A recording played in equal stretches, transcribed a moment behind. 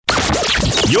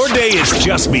Your day has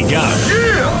just begun.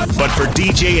 Yeah! But for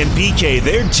DJ and PK,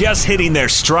 they're just hitting their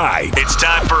stride. It's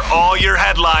time for all your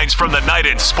headlines from the night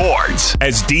in sports.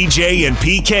 As DJ and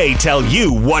PK tell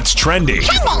you what's trending.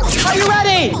 Are you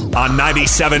ready? On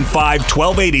 97.5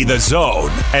 1280 The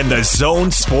Zone and The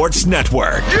Zone Sports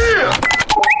Network. Yeah!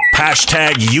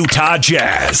 Hashtag Utah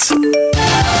Jazz.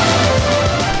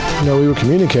 You know, we were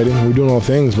communicating, we were doing all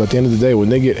things, but at the end of the day, when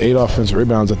they get 8 offensive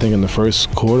rebounds, I think in the first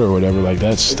quarter or whatever, like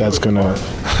that's gonna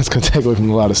take away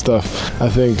from a lot of stuff. I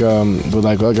think, but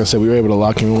like I said, we were able to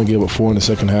lock in. We only gave up 4 in the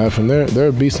second half, and they're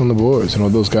a beast on the boards. You know,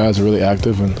 those guys are really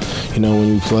active, and you know,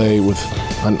 when you play with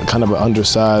kind of an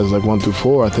undersized like 1 through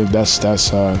 4, I think that's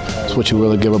what you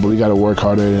really give up. But we got to work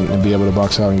harder and be able to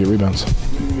box out and get rebounds.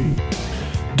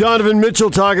 Donovan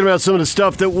Mitchell talking about some of the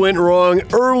stuff that went wrong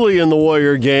early in the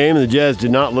Warrior game. The Jazz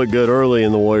did not look good early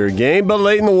in the Warrior game, but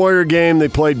late in the Warrior game, they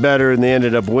played better and they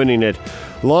ended up winning it.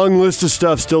 Long list of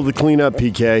stuff still to clean up,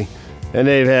 PK. And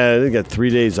they got 3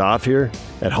 days off here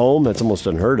at home. That's almost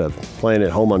unheard of. Playing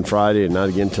at home on Friday and not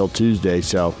again until Tuesday.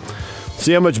 So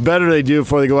see how much better they do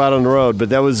before they go out on the road. But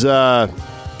that was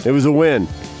it was a win.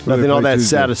 Nothing all that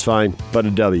Tuesday? Satisfying, but a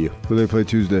W. Who they play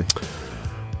Tuesday?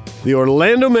 The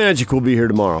Orlando Magic will be here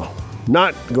tomorrow.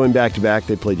 Not going back-to-back.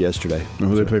 They played yesterday. And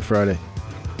who they play Friday?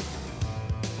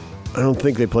 I don't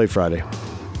think they play Friday.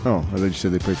 Oh, I thought you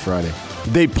said they played Friday.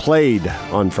 They played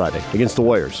on Friday against the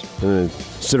Warriors. And then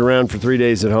sit around for 3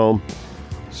 days at home.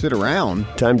 Sit around?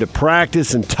 Time to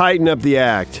practice and tighten up the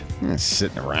act.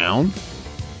 Sitting around?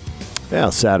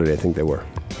 Yeah, Saturday I think they were.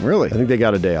 Really? I think they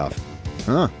got a day off.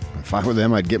 Huh. If I were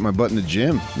them, I'd get my butt in the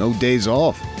gym. No days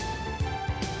off.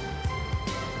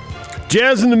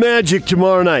 Jazz and the Magic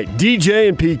tomorrow night. DJ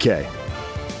and PK.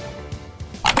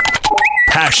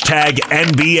 Hashtag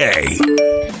NBA.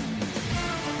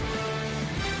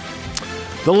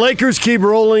 The Lakers keep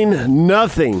rolling.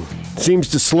 Nothing seems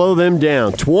to slow them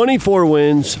down. 24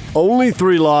 wins, only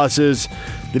 3 losses.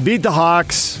 They beat the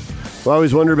Hawks. I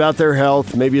always wonder about their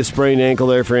health. Maybe a sprained ankle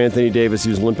there for Anthony Davis. He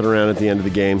was limping around at the end of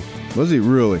the game. Was he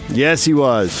really? Yes, he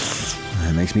was.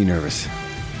 That makes me nervous.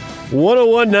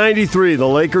 101-93, the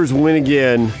Lakers win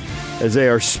again as they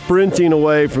are sprinting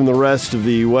away from the rest of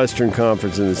the Western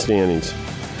Conference in the standings.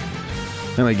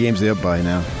 How many games are they up by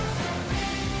now?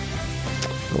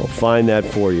 We'll find that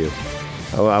for you.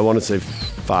 I want to say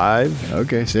 5.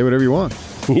 Okay, say whatever you want.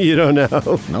 You don't know?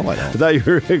 No, I don't. I thought you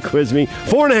were going to quiz me.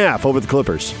 4.5 over the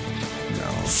Clippers.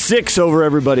 No. 6 over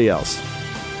everybody else.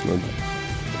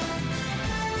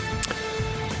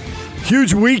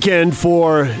 Huge weekend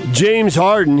for James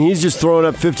Harden. He's just throwing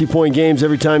up 50-point games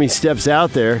every time he steps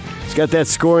out there. He's got that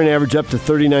scoring average up to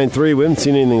 39.3. We haven't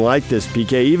seen anything like this,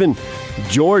 PK. Even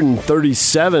Jordan,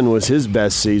 37 was his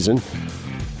best season.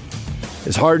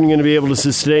 Is Harden going to be able to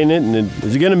sustain it? And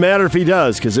is it going to matter if he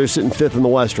does? Because they're sitting 5th in the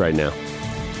West right now.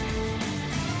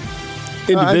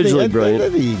 Individually brilliant. I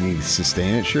think he can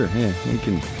sustain it, sure. Yeah, he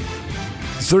can.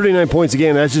 39 points a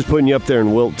game, that's just putting you up there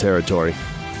in Wilt territory.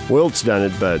 Wilt's done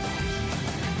it, but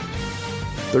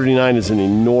 39 is an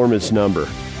enormous number.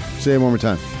 Say it one more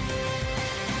time.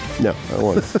 No, I don't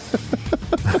want it.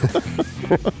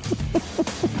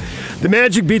 The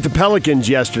Magic beat the Pelicans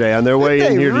yesterday on their way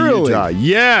in here to Utah.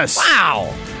 Yes!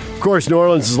 Wow! Of course, New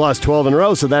Orleans has lost 12 in a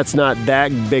row, so that's not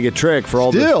that big a trick for all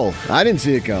I didn't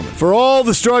see it coming. For all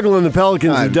the struggling the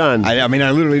Pelicans have done. I mean,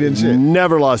 I literally didn't see it.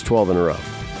 Never lost 12 in a row.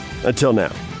 Until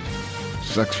now.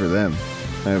 Sucks for them.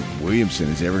 Williamson,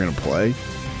 is he ever going to play?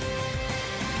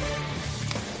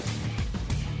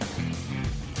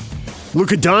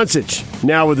 Luka Doncic,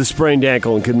 now with a sprained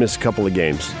ankle and could miss a couple of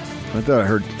games. I thought I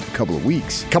heard a couple of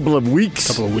weeks. Couple of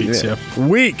weeks, yeah.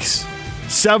 Weeks.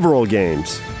 Several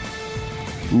games.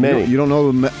 Many. You don't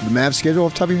know the Mavs schedule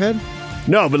off the top of your head?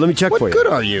 No, but let me check for you. What good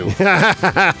are you?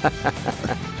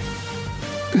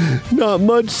 Not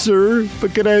much, sir.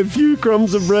 But can I have a few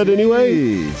crumbs of bread anyway?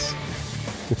 Jeez.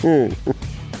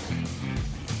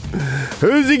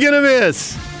 Who's he going to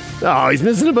miss? Oh, he's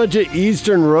missing a bunch of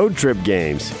Eastern road trip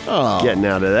games. Oh. Getting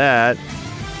out of that.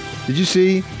 Did you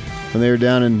see when they were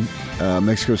down in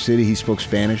Mexico City, he spoke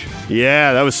Spanish?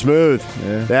 Yeah, that was smooth.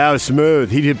 Yeah. That was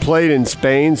smooth. He had played in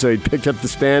Spain, so he picked up the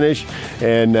Spanish,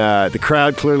 and the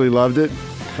crowd clearly loved it.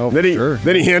 Oh, Then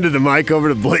he handed the mic over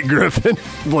to Blake Griffin.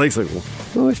 Blake's like,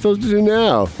 what am I supposed to do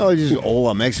now? Oh, he's just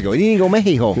hola Mexico. He didn't go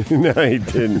Mexico. No, he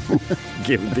didn't.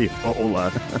 Give it the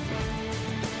hola.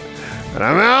 And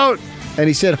I'm out. And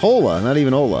he said hola, not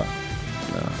even hola.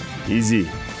 Easy.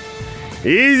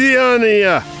 Easy on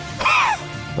the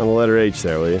letter H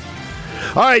there, will you?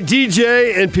 All right,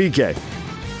 DJ and PK.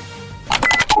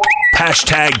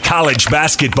 Hashtag college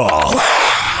basketball.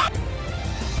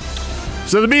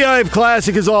 So the Beehive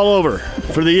Classic is all over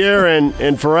for the year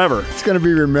and forever. It's going to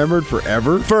be remembered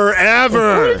forever?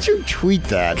 Forever! Why did you tweet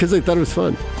that? Because I thought it was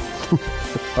fun.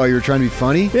 Oh, you were trying to be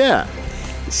funny? Yeah.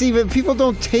 See, but people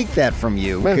don't take that from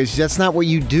you because that's not what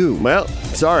you do. Well,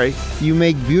 sorry. You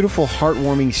make beautiful,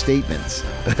 heartwarming statements.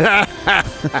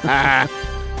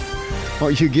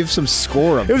 Well, you give some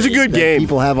score of it. It was a good game.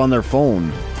 People have on their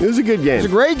phone. It was a good game. It was a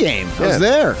great game. I was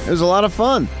there. It was a lot of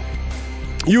fun.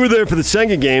 You were there for the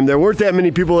second game. There weren't that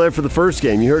many people there for the first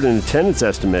game. You heard an attendance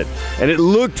estimate, and it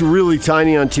looked really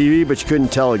tiny on TV, but you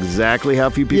couldn't tell exactly how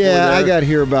few people were there. Yeah, I got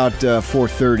here about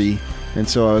 4:30, and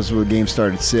so the game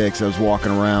started at 6. I was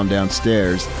walking around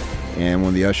downstairs, and one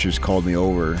of the ushers called me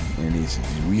over, and he said,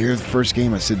 "Were you here the first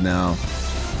game?" I said, "No."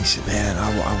 He said, "Man,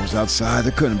 I was outside.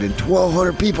 There couldn't have been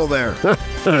 1,200 people there."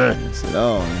 I said,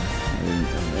 "Oh."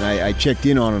 And I checked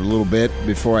in on it a little bit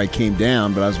before I came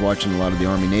down, but I was watching a lot of the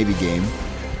Army-Navy game.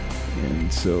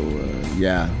 And so,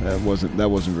 that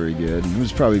wasn't very good. It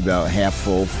was probably about half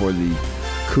full for the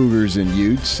Cougars and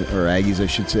Utes, or Aggies, I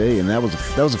should say. And that was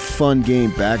a fun game,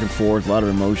 back and forth, a lot of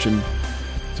emotion.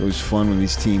 It's always fun when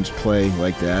these teams play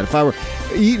like that. If I were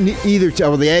the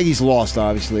Aggies lost,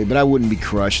 obviously, but I wouldn't be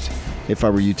crushed if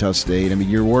I were Utah State. I mean,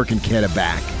 you're working Keta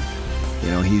back.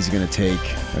 He's going to take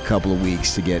a couple of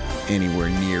weeks to get anywhere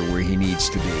near where he needs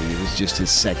to be. It was just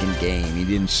his second game. He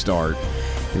didn't start.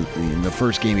 In the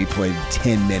first game, he played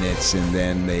 10 minutes, and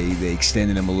then they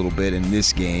extended him a little bit in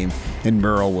this game. And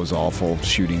Merle was awful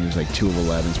shooting. He was like 2 of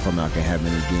 11. He's probably not going to have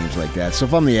many games like that. So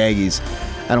if I'm the Aggies,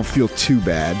 I don't feel too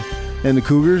bad. And the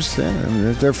Cougars,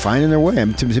 they're finding their way. I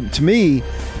mean, to me,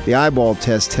 the eyeball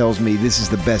test tells me this is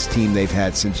the best team they've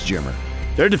had since Jimmer.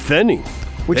 They're defending.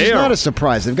 Which is not a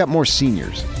surprise. They've got more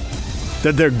seniors.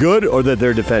 That they're good or that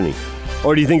they're defending?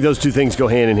 Or do you think those two things go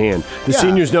hand in hand? The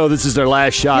seniors know this is their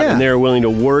last shot, and they're willing to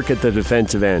work at the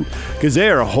defensive end. Because they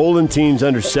are holding teams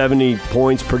under 70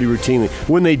 points pretty routinely.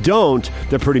 When they don't,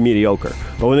 they're pretty mediocre.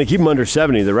 But when they keep them under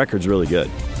 70, the record's really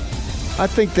good. I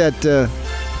think that,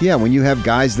 when you have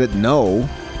guys that know,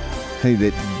 hey,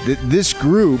 that this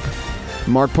group,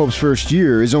 Mark Pope's first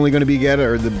year, is only going to be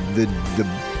the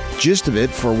gist of it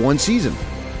for one season.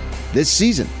 This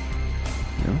season.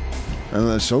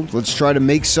 So let's try to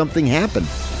make something happen.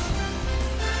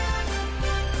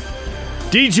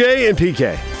 DJ and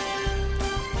PK.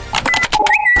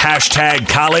 Hashtag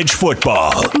college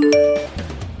football.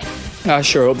 I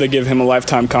sure hope they give him a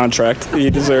lifetime contract. He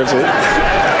deserves it.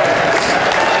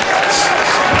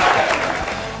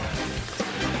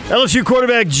 LSU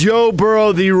quarterback Joe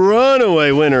Burrow, the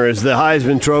runaway winner, is the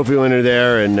Heisman Trophy winner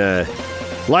there, and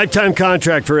lifetime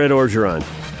contract for Ed Orgeron.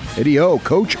 Eddie O,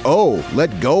 Coach O,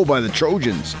 let go by the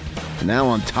Trojans. And now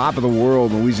on top of the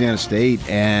world, Louisiana State,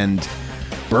 and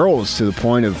Burrow is to the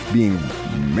point of being,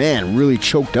 really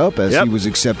choked up as he was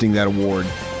accepting that award.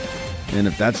 And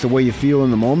if that's the way you feel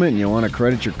in the moment and you want to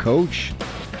credit your coach,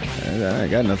 I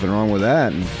got nothing wrong with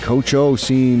that. And Coach O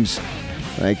seems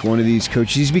like one of these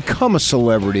coaches. He's become a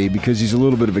celebrity because he's a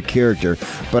little bit of a character,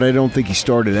 but I don't think he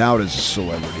started out as a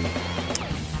celebrity.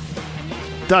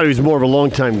 Thought he was more of a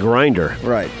long-time grinder.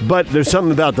 Right. But there's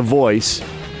something about the voice.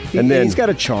 He's got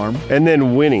a charm. And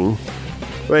then winning.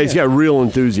 Well, he's got real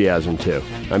enthusiasm, too.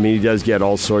 I mean, he does get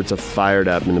all sorts of fired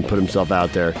up and then put himself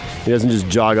out there. He doesn't just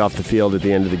jog off the field at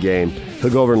the end of the game. He'll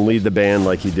go over and lead the band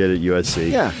like he did at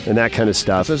USC. Yeah. And that kind of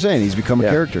stuff. That's what I'm saying. He's become a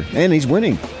character. And he's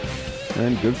winning.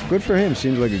 And good for him.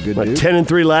 Seems like a good dude.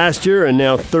 10-3 last year and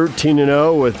now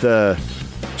 13-0 with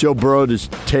Joe Burrow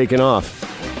just taking off.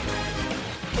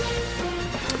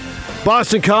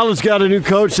 Boston College got a new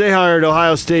coach. They hired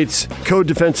Ohio State's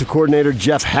co-defensive coordinator,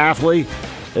 Jeff Hafley,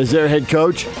 as their head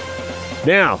coach.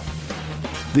 Now,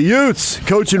 the Utes,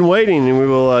 coach in waiting, and we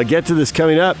will get to this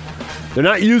coming up. They're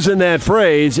not using that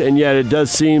phrase, and yet it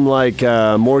does seem like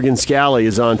Morgan Scalley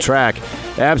is on track.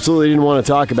 Absolutely didn't want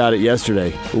to talk about it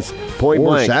yesterday. It's point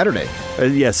blank. Or Saturday.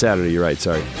 Yes, Saturday. You're right.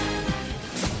 Sorry.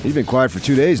 He's been quiet for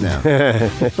 2 days now. Yeah,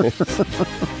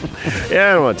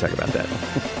 I don't want to talk about that.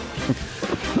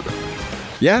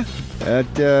 Yeah,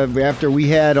 after we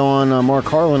had on Mark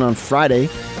Harlan on Friday,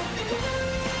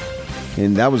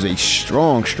 and that was a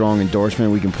strong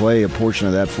endorsement. We can play a portion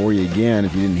of that for you again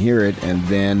if you didn't hear it. And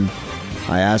then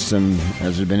I asked him,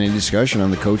 has there been any discussion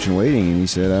on the coach in waiting? And he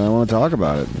said, I don't want to talk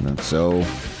about it.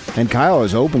 And Kyle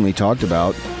has openly talked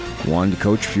about wanting to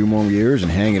coach a few more years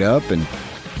and hang it up. And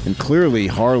clearly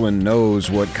Harlan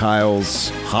knows what Kyle's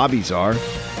hobbies are.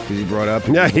 He brought up.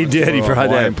 Yeah, he did. He brought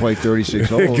that. And play 36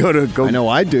 holes. go. I know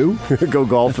I do. Go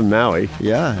golf in Maui.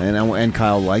 Yeah, and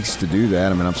Kyle likes to do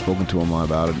that. I mean, I've spoken to him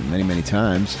about it many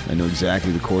times. I know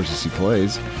exactly the courses he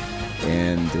plays,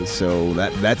 and so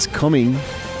that's coming.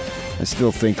 I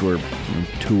still think we're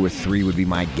 2 or 3 would be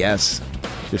my guess,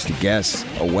 just a guess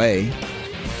away,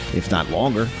 if not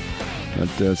longer.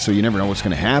 But so you never know what's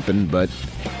going to happen. But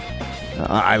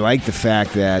I like the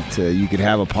fact that you could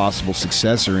have a possible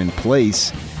successor in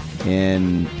place,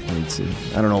 and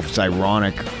I don't know if it's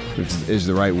ironic is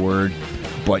the right word,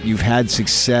 but you've had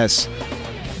success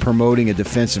promoting a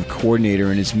defensive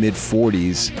coordinator in his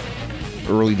mid-40s,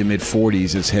 early to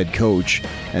mid-40s as head coach,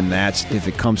 and that's, if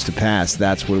it comes to pass,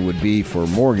 that's what it would be for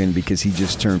Morgan, because he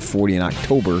just turned 40 in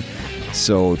October.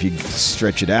 So if you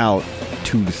stretch it out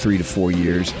 2 to 3 to 4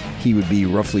 years, he would be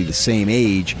roughly the same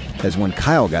age as when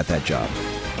Kyle got that job.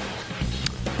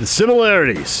 The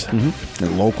similarities. A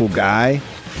local guy.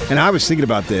 And I was thinking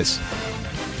about this.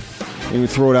 Let me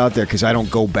throw it out there because I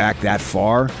don't go back that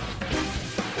far.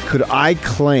 Could I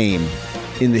claim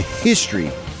in the history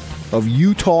of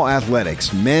Utah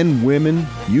athletics, men, women,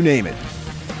 you name it,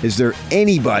 is there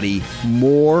anybody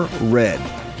more red?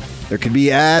 There could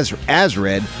be as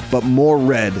red, but more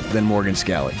red than Morgan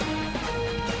Scalley.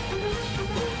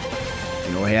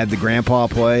 You know, he had the grandpa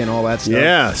play and all that stuff.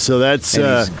 Yeah, so that's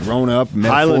and he's grown up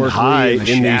Highland High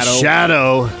in the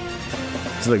shadow.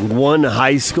 It's like one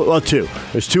high school, well, 2.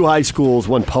 There's 2 high schools,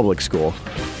 1 public school.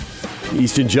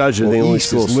 East and Judge are the only East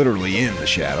schools. is literally in the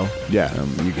shadow. Yeah.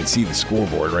 You can see the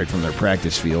scoreboard right from their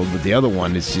practice field, but the other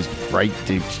one is just right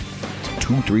to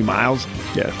 2-3 miles.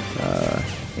 Yeah.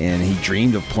 And he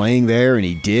dreamed of playing there, and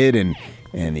he did,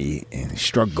 and he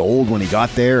struck gold when he got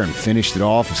there and finished it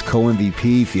off as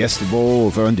co-MVP, Fiesta Bowl,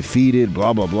 undefeated,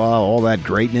 blah, blah, blah, all that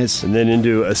greatness. And then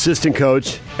into assistant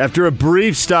coach after a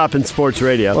brief stop in sports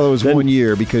radio. Well, it was 1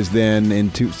 year, because then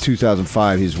in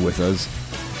 2005 he was with us,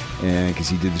 and because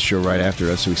he did the show right after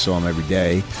us, so we saw him every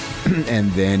day.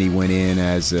 And then he went in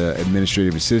as an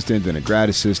administrative assistant, then a grad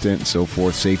assistant, and so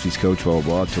forth, safeties coach, blah, blah,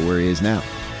 blah, to where he is now.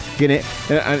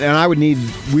 And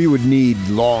we would need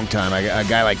long time. A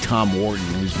guy like Tom Wharton,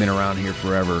 who's been around here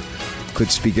forever, could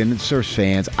speak. And it serves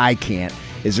fans. I can't.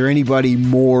 Is there anybody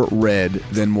more red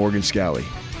than Morgan Scalley?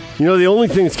 You know, the only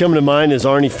thing that's coming to mind is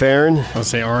Arnie Farron. I'll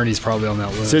say Arnie's probably on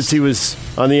that list. Since he was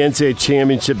on the NCAA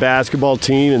championship basketball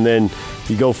team, and then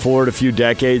you go forward a few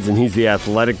decades, and he's the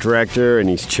athletic director, and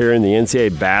he's chairing the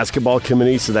NCAA basketball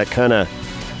committee, so that kind of,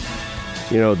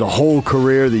 you know, the whole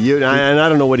career, and I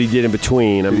don't know what he did in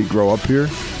between. Did he grow up here?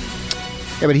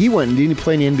 Yeah, but didn't he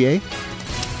play in the NBA?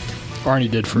 Arnie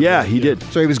did for Yeah, he did.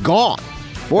 So he was gone.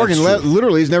 Morgan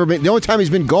literally has never been. The only time he's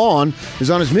been gone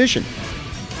is on his mission.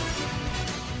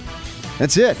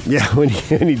 That's it. Yeah, when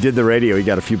he did the radio, he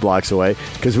got a few blocks away,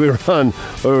 because we were on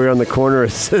the corner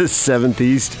of 7th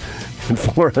East and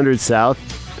 400 South.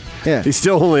 Yeah. He's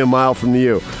still only a mile from the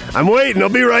U. I'm waiting. I'll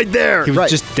be right there. He was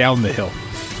just down the hill.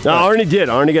 No, Arnie did.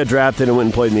 Arnie got drafted and went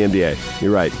and played in the NBA.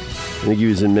 You're right. I think he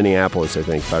was in Minneapolis,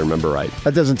 if I remember right.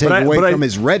 That doesn't take away from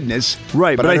his redness.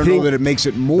 Right, but I don't know that it makes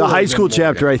it more. The high school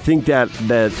chapter, I think that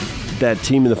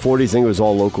team in the 40s, I think it was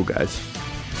all local guys.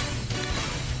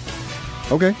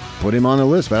 Okay, put him on the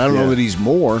list, but I don't know that he's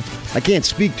more. I can't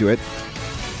speak to it.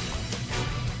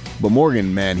 But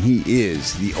Morgan, man, he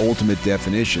is the ultimate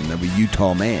definition of a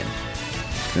Utah man.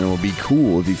 And it will be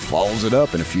cool if he follows it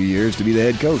up in a few years to be the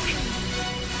head coach.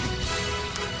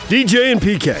 DJ and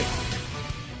PK.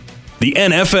 The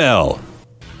NFL.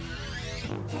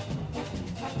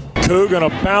 Koo going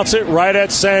to bounce it right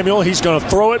at Samuel. He's going to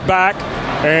throw it back.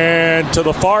 And to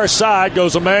the far side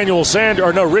goes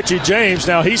Richie James.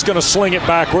 Now he's going to sling it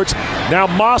backwards. Now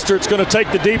Mostert's going to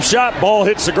take the deep shot. Ball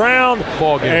hits the ground.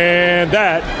 Ball game. And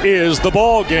that is the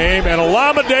ball game. And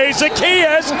Olamide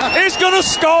Zaccheaus is going to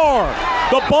score.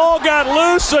 The ball got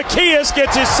loose. Zaccheaus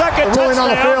gets his second touchdown on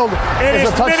the field in is his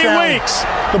a touchdown. many weeks.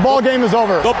 The ball game is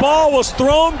over. The ball was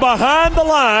thrown behind the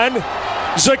line.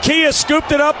 Zaccheaus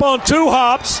scooped it up on 2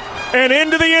 hops and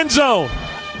into the end zone.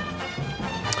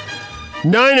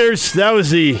 Niners, that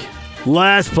was the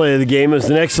last play of the game. It was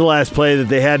the next to last play that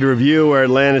they had to review, where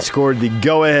Atlanta scored the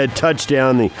go-ahead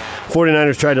touchdown. The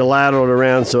 49ers tried to lateral it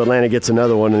around, so Atlanta gets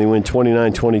another one, and they win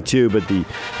 29-22. But the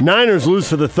Niners lose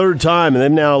for the 3rd time, and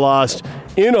they've now lost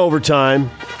in overtime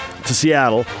to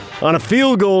Seattle on a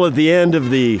field goal at the end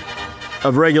of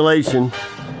regulation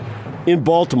in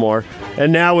Baltimore.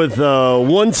 And now with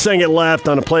 1 second left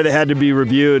on a play that had to be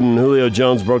reviewed, and Julio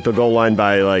Jones broke the goal line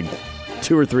by like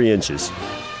 2 or 3 inches.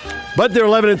 But they're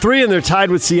 11-3, and they're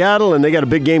tied with Seattle, and they got a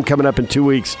big game coming up in 2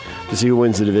 weeks to see who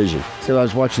wins the division. So I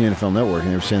was watching the NFL Network,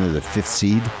 and they were saying they're the 5th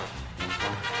seed.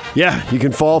 Yeah, you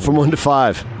can fall from 1 to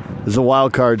 5. There's the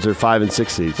wild cards are 5 and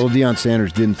 6 seeds. Well, Deion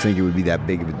Sanders didn't think it would be that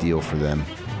big of a deal for them.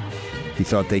 He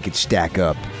thought they could stack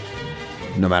up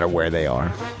no matter where they are.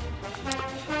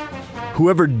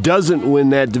 Whoever doesn't win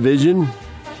that division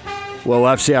Well, we'll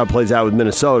have to see how it plays out with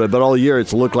Minnesota, but all year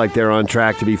it's looked like they're on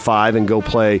track to be 5 and go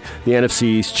play the NFC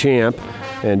East champ.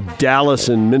 And Dallas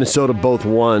and Minnesota both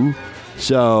won.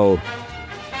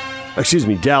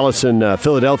 Dallas and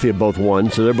Philadelphia both won,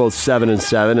 so they're both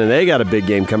 7-7, and they got a big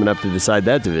game coming up to decide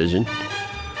that division.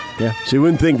 Yeah. So you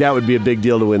wouldn't think that would be a big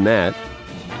deal to win that.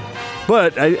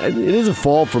 But it is a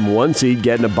fall from one seed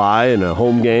getting a bye and a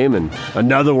home game and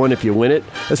another one if you win it.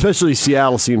 Especially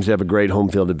Seattle seems to have a great home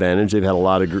field advantage. They've had a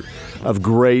lot of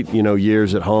great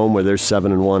years at home where they're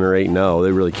 7-1 or 8-0.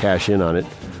 They really cash in on it.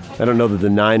 I don't know that the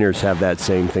Niners have that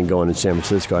same thing going in San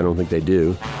Francisco. I don't think they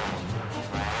do.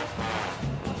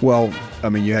 Well, I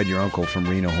mean, you had your uncle from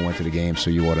Reno who went to the game,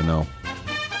 so you ought to know.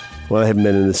 Well, they haven't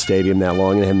been in the stadium that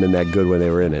long, and they haven't been that good when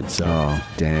they were in it. So. Oh,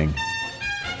 dang.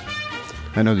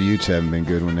 I know the Utes haven't been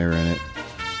good when they were in it.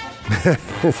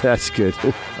 That's good.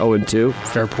 0-2?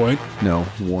 Fair point. No,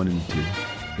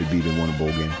 1-2. They beat and won a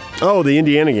bowl game. Oh, the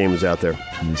Indiana game was out there.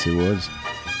 Yes, it was.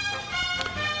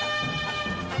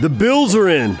 The Bills are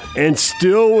in, and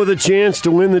still with a chance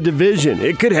to win the division.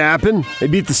 It could happen. They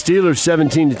beat the Steelers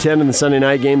 17-10 in the Sunday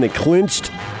night game. They clinched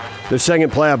their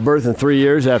second playoff berth in 3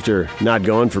 years after not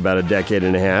going for about a decade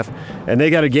and a half. And they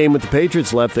got a game with the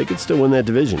Patriots left. They could still win that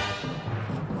division.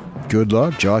 Good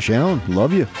luck, Josh Allen.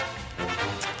 Love you.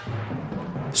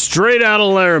 Straight out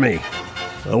of Laramie,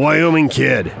 a Wyoming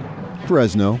kid.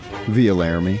 Fresno, via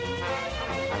Laramie.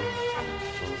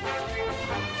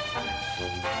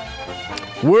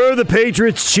 Were the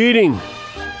Patriots cheating?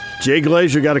 Jay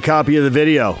Glazer got a copy of the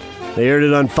video. They aired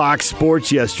it on Fox Sports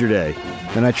yesterday.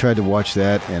 Then I tried to watch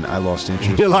that, and I lost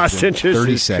interest. You lost interest?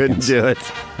 30 seconds. Couldn't do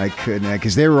it. I couldn't,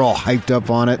 because they were all hyped up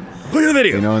on it. Look at the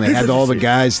video. And they had all the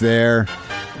guys there.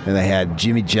 And they had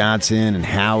Jimmy Johnson and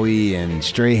Howie and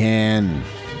Strahan.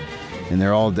 And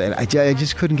they're all dead. I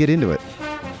just couldn't get into it.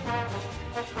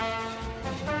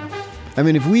 I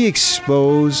mean, if we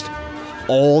exposed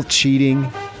all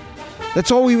cheating, that's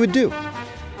all we would do.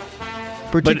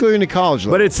 Particularly in the college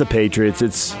level. But it's the Patriots.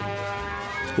 It's,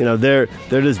 they're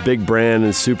this big brand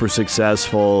and super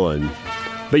successful.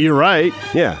 But you're right.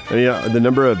 Yeah. I mean, the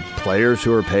number of players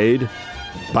who are paid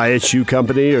by a shoe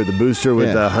company or the booster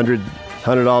with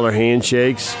 $100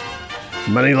 handshakes,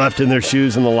 money left in their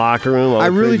shoes in the locker room. I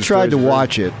really tried to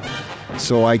watch it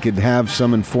so I could have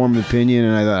some informed opinion,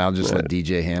 and I thought I'll just let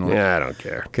DJ handle it. Yeah, I don't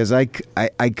care. Because I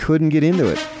couldn't get into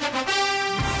it.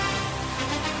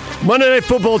 Monday Night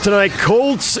Football tonight,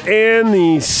 Colts and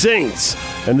the Saints.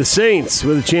 And the Saints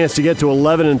with a chance to get to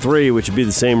 11-3, which would be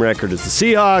the same record as the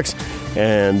Seahawks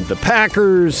and the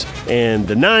Packers and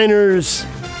the Niners.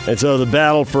 And so the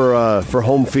battle for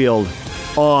home field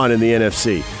on in the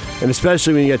NFC. And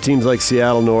especially when you got teams like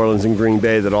Seattle, New Orleans, and Green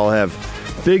Bay that all have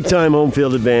big-time home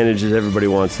field advantages. Everybody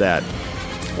wants that.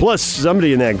 Plus,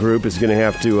 somebody in that group is going to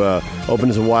have to open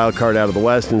as a wild card out of the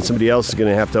West, and somebody else is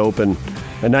going to have to open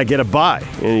and not get a bye.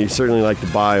 And you certainly like to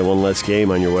buy one less game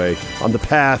on your way on the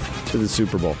path to the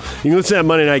Super Bowl. You can listen to that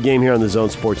Monday night game here on the Zone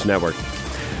Sports Network.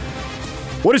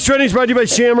 What is Trending is brought to you by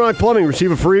Shamrock Plumbing.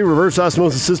 Receive a free reverse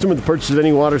osmosis system with the purchase of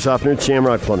any water softener at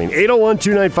Shamrock Plumbing.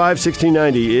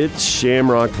 801-295-1690. It's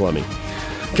Shamrock Plumbing.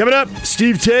 Coming up,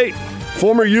 Steve Tate,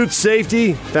 former youth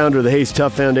safety, founder of the Hayes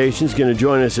Tough Foundation, is going to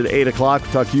join us at 8 o'clock.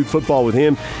 We'll talk youth football with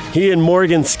him. He and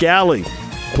Morgan Scally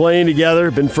playing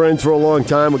together, been friends for a long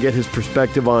time. We'll get his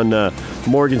perspective on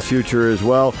Morgan's future as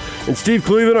well. And Steve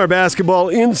Cleveland, our basketball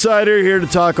insider, here to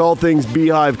talk all things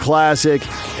Beehive Classic,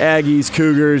 Aggies,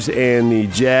 Cougars, and the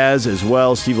Jazz as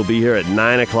well. Steve will be here at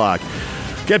 9 o'clock.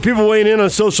 Got people weighing in on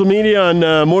social media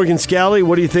on Morgan Scally.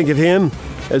 What do you think of him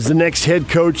as the next head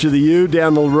coach of the U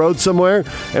down the road somewhere?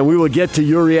 And we will get to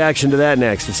your reaction to that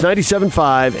next. It's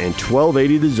 97.5 and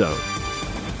 1280 The Zone.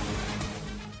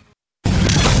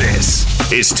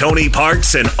 Is Tony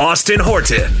Parks and Austin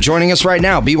Horton. Joining us right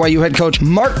now, BYU head coach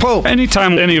Mark Pope.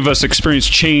 Anytime any of us experience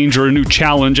change or a new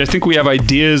challenge, I think we have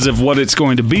ideas of what it's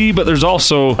going to be, but there's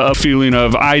also a feeling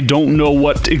of, I don't know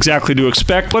what exactly to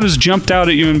expect. What has jumped out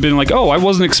at you and been like, oh, I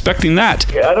wasn't expecting that?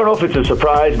 I don't know if it's a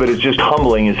surprise, but it's just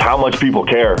humbling is how much people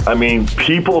care. I mean,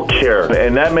 people care,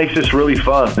 and that makes this really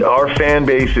fun. Our fan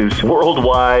base is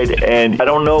worldwide, and I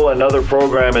don't know another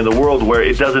program in the world where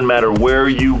it doesn't matter where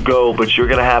you go, but you're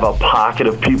going to have a pocket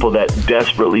of people that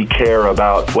desperately care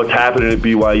about what's happening at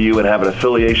BYU and have an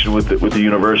affiliation with the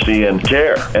university and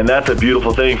care. And that's a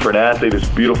beautiful thing for an athlete. It's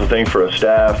a beautiful thing for a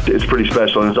staff. It's pretty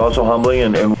special, and it's also humbling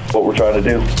and what we're trying to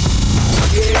do.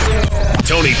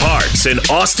 Tony Parks and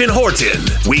Austin Horton.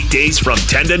 Weekdays from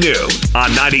 10 to noon on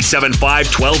 97.5,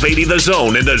 1280 The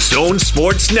Zone and the Zone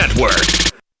Sports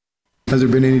Network. Has there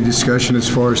been any discussion as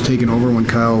far as taking over when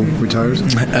Kyle retires?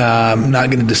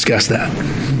 Not going to discuss that.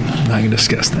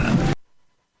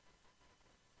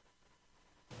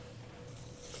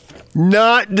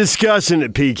 Not discussing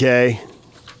it, PK.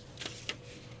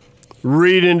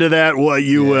 Read into that what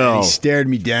you will. He stared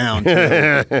me down.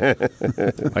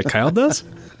 Like Kyle does?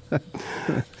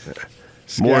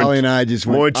 Scally and I just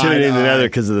went more intimidating than eye to other eye.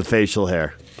 because of the facial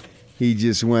hair. He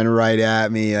just went right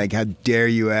at me, like, how dare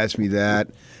you ask me that?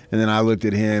 And then I looked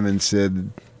at him and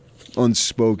said,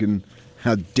 unspoken,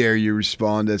 how dare you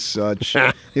respond as such?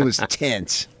 It was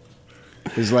tense.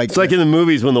 It's like in the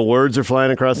movies when the words are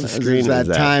flying across the screen. It was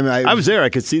that time. I was there. I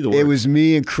could see the words. It was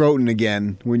me and Croton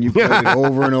again when you played it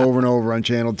over and over and over on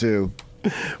Channel 2.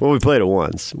 Well, we played it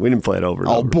once. We didn't play it over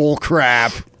and over. Bull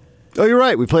crap. Oh, you're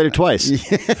right. We played it twice.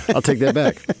 I'll take that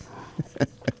back.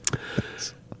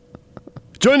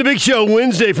 Join the Big Show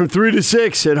Wednesday from 3 to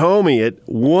 6 at Homie at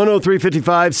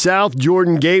 10355 South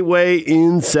Jordan Gateway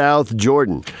in South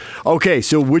Jordan. Okay,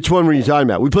 so which one were you talking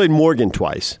about? We played Morgan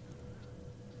twice.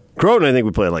 Croton, I think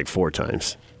we played like 4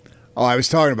 times. Oh, I was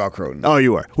talking about Croton. Oh,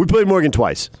 you were. We played Morgan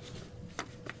twice.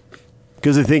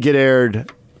 Because I think it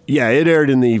aired. Yeah, it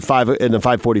aired in the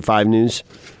 545 news.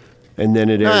 And then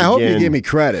it aired I hope again. you give me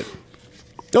credit.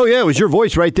 Oh, yeah, it was your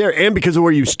voice right there. And because of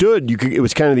where you stood, it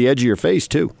was kind of the edge of your face,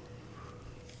 too.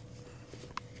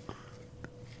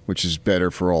 Which is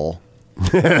better for all.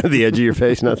 The edge of your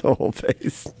face, not the whole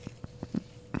face.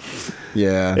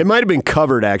 Yeah. It might have been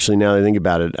covered, actually, now that I think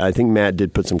about it. I think Matt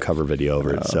did put some cover video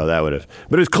over it, so that would have.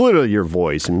 But it was clearly your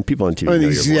voice, and people on TV know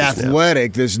your voice The now.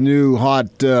 Athletic, this new hot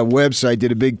website,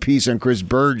 did a big piece on Chris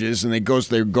Burgess, and they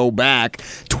go back.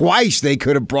 Twice they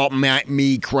could have brought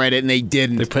me credit, and they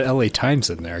didn't. They put LA Times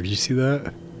in there. Did you see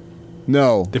that?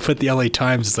 No. They put the LA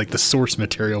Times as like the source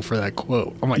material for that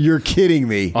quote. I'm like, you're kidding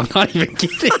me. I'm not even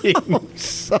kidding.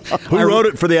 Who wrote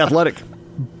it for The Athletic?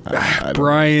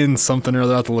 Brian something or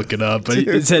other. I have to look it up. But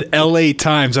it said LA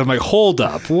Times. I'm like, hold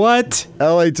up. What?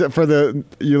 For the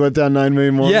you let down 9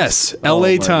 million more? Yes,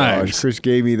 LA Times. Gosh, Chris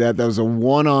gave me that. That was a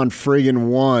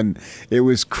 1-on-1. It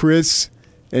was Chris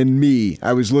and me.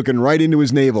 I was looking right into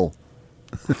his navel.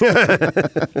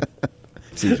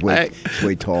 He's way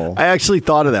tall. I actually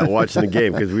thought of that watching the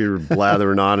game because we were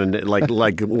blathering on, and like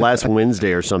last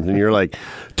Wednesday or something. You're like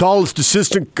tallest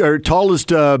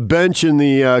bench in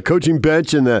the coaching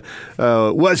bench in the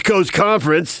West Coast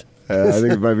Conference. I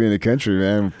think it might be in the country,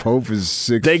 man. Pope is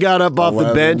 6. They got up off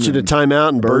the bench at a timeout,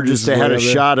 and Burgess they had a whatever.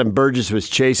 shot, and Burgess was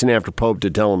chasing after Pope to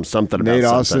tell him something about Nate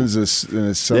something.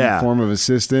 Austin's some form of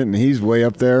assistant, and he's way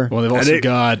up there. Well, they've also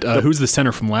got who's the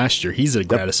center from last year? He's a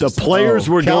grad assistant. The players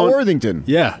were Cal going. Worthington.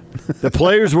 Yeah, the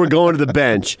players were going to the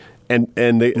bench. And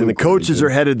the coaches are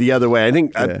headed the other way. I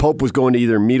think Pope was going to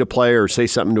either meet a player or say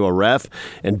something to a ref,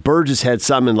 and Burgess had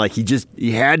something like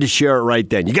he had to share it right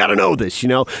then. You got to know this,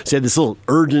 Said this little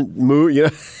urgent move,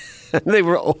 They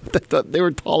were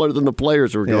taller than the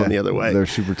players who were going the other way. They're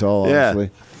super tall,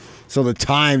 honestly. Yeah. So the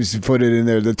Times put it in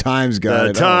there. The Times got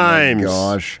it. The Times. Oh,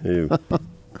 my gosh.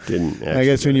 Didn't. I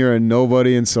guess when you're a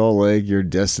nobody in Salt Lake, you're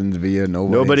destined to be a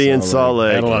nobody in Salt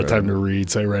Lake. I had a lot of time to read,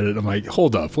 so I read it. I'm like,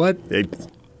 hold up, what?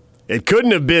 It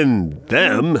couldn't have been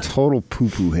them. Total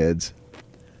poo-poo heads.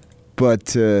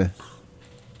 But,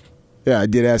 I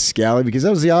did ask Scally because that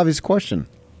was the obvious question.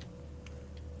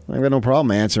 I've got no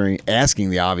problem asking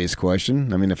the obvious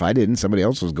question. I mean, if I didn't, somebody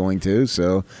else was going to.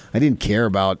 So I didn't care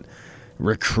about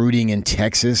recruiting in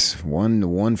Texas. One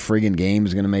friggin' game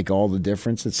is going to make all the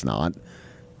difference. It's not.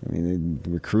 I mean,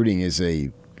 recruiting is a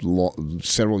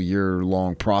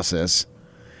several-year-long process.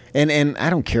 And I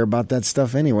don't care about that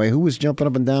stuff anyway. Who was jumping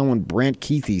up and down when Brant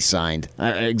Keithy signed?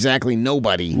 Exactly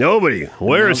nobody. Nobody.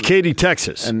 Where is Katy,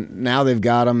 Texas? And now they've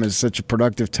got him as such a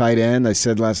productive tight end. I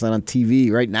said last night on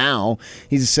TV, right now,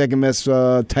 he's the second best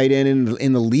tight end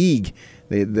in the league.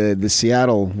 The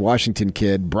Seattle, Washington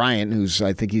kid, Bryant, who's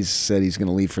I think he's said he's going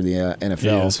to leave for the NFL. He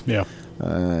is, yeah.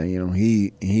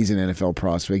 He's an NFL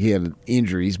prospect. He had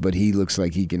injuries, but he looks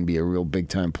like he can be a real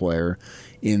big-time player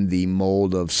in the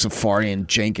mold of Safari and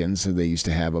Jenkins that they used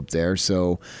to have up there.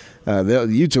 So the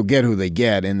Utes will get who they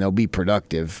get, and they'll be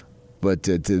productive. But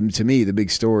to me, the big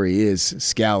story is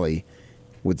Scally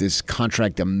with this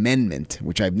contract amendment,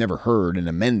 which I've never heard an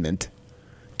amendment.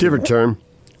 Different term.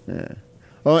 Yeah.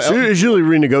 Well, it's usually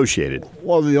renegotiated.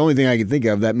 Well, the only thing I can think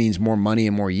of, that means more money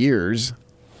and more years.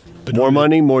 More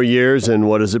money, more years, and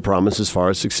what does it promise as far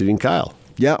as succeeding Kyle?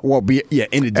 Yeah, well,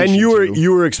 in addition and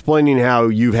you were explaining how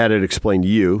you've had it explained to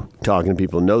you, talking to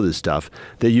people who know this stuff,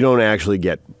 that you don't actually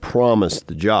get promised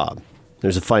the job.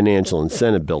 There's a financial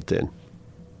incentive built in.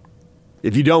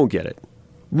 If you don't get it.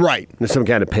 Right. There's some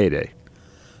kind of payday.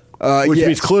 Which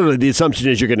means clearly the assumption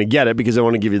is you're going to get it because they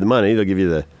want to give you the money. They'll give you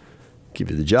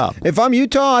the job. If I'm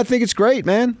Utah, I think it's great,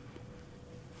 man.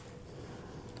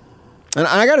 And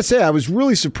I got to say, I was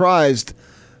really surprised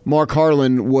Mark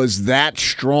Harlan was that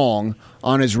strong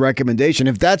on his recommendation.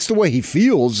 If that's the way he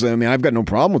feels, I mean, I've got no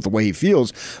problem with the way he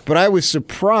feels, but I was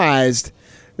surprised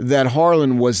that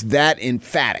Harlan was that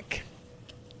emphatic.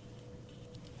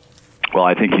 Well,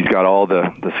 I think he's got all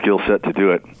the skill set to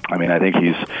do it. I mean, I think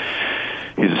he's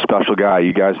a special guy.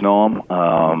 You guys know him.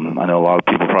 I know a lot of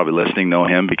people probably listening know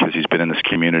him because he's been in this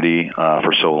community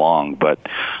for so long. But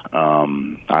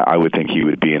I would think he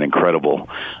would be an incredible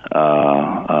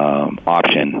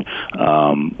option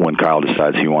when Kyle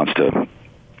decides he wants to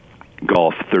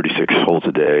golf 36 holes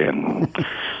a day and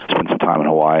spend some time in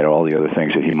Hawaii and all the other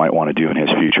things that he might want to do in his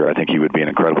future. I think he would be an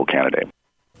incredible candidate.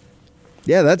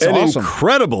 Yeah, that's awesome. An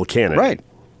incredible candidate. Right.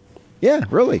 Yeah,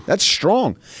 really. That's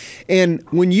strong. And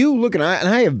when you look at it, and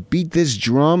I have beat this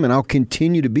drum, and I'll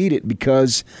continue to beat it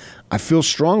because I feel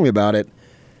strongly about it,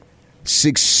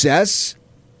 success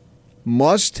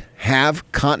must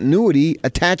have continuity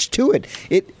attached to it.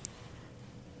 It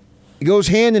goes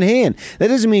hand in hand. That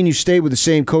doesn't mean you stay with the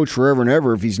same coach forever and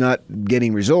ever if he's not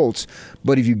getting results.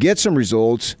 But if you get some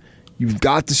results, you've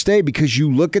got to stay because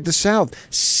you look at the South.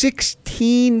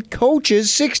 16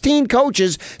 coaches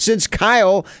since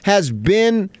Kyle has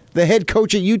been the head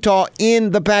coach at Utah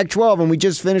in the Pac-12, and we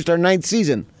just finished our 9th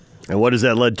season. And what has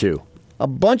that led to? A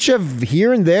bunch of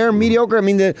here and there mediocre. I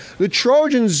mean, the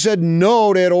Trojans said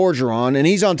no to Ed Orgeron, and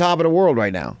he's on top of the world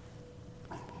right now.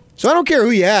 So I don't care who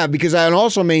you have because I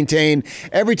also maintain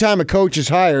every time a coach is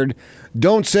hired,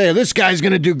 don't say, this guy's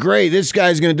going to do great, this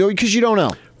guy's going to do it, because you don't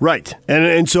know. Right.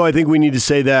 And so I think we need to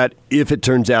say that if it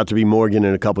turns out to be Morgan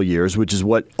in a couple of years, which is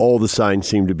what all the signs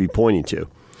seem to be pointing to.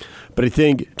 But I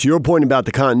think, to your point about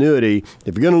the continuity,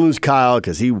 if you're going to lose Kyle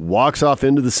because he walks off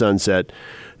into the sunset,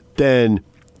 then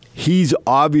he's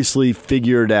obviously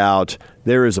figured out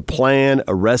there is a plan,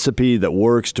 a recipe that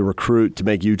works to recruit to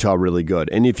make Utah really good.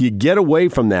 And if you get away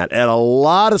from that at a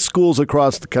lot of schools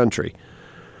across the country,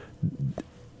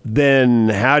 then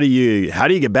how do you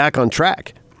get back on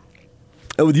track?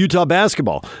 And with Utah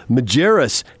basketball,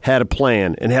 Majerus had a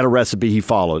plan and had a recipe he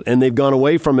followed, and they've gone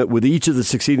away from it with each of the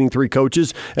succeeding 3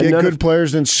 coaches. And get good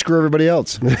players and screw everybody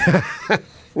else.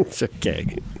 It's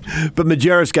okay. But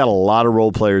Majerus got a lot of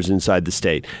role players inside the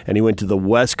state, and he went to the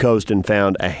West Coast and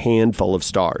found a handful of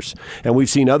stars. And we've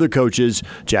seen other coaches.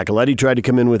 Giacoletti tried to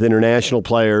come in with international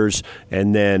players,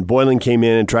 and then Boylan came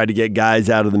in and tried to get guys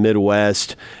out of the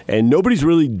Midwest, and nobody's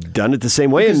really done it the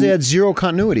same way. Because they had zero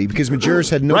continuity, because Majerus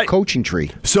had no coaching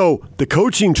tree. So the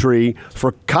coaching tree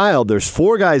for Kyle, there's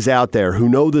 4 guys out there who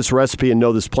know this recipe and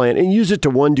know this plan and use it to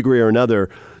one degree or another,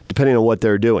 depending on what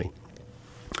they're doing.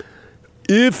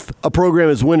 If a program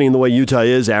is winning the way Utah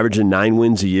is, averaging 9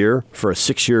 wins a year for a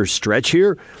 6-year stretch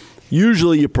here,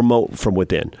 usually you promote from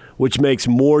within, which makes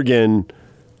Morgan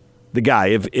the guy.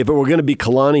 If it were going to be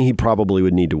Kalani, he probably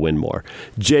would need to win more.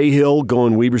 Jay Hill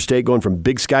going Weber State, going from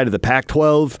Big Sky to the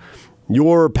Pac-12.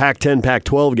 You're a Pac-10,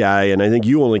 Pac-12 guy, and I think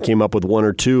you only came up with 1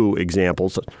 or 2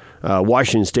 examples.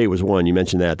 Washington State was one. You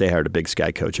mentioned that. They hired a Big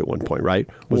Sky coach at one point, right?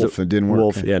 Wolf, it didn't work.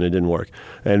 Wolf, yeah, and it didn't work.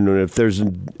 And if there's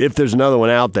another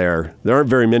one out there, there aren't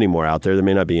very many more out there. There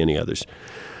may not be any others.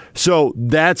 So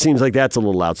that seems like that's a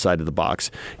little outside of the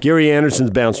box. Gary Anderson's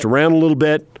bounced around a little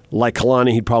bit. Like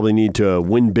Kalani, he'd probably need to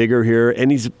win bigger here. And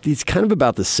he's kind of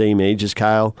about the same age as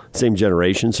Kyle, same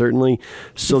generation, certainly.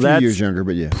 So a few that's years younger,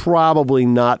 but yeah. Probably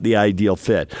not the ideal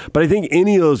fit. But I think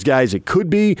any of those guys, it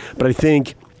could be. But I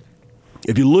think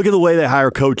if you look at the way they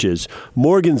hire coaches,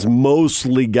 Morgan's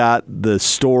mostly got the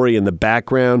story and the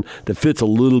background that fits a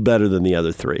little better than the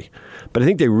other 3. But I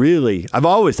think I've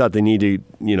always thought they need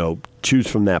to, choose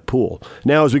from that pool.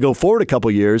 Now, as we go forward a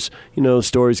couple years,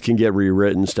 stories can get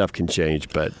rewritten, stuff can change.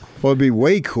 But well, it'd be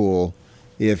way cool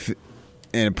if,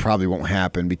 and it probably won't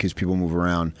happen because people move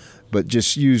around, but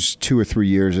just use 2 or 3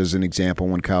 years as an example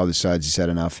when Kyle decides he's had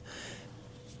enough.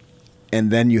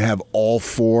 And then you have all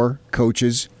 4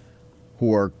 coaches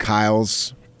who are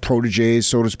Kyle's proteges,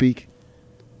 so to speak.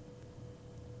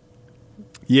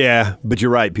 Yeah, but you're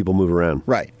right. People move around.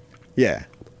 Right. Yeah.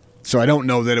 So I don't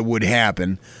know that it would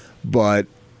happen, but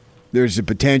there's a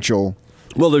potential.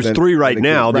 Well, there's 3 right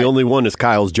now. The only one is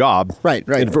Kyle's job. Right.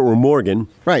 And if it were Morgan.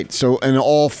 Right. So, and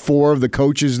all 4 of the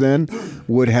coaches then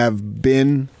would have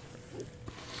been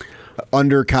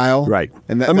under Kyle. Right.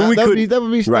 And that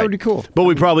would be cool. But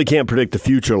we probably can't predict the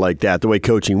future like that, the way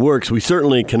coaching works. We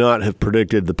certainly cannot have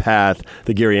predicted the path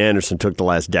that Gary Anderson took the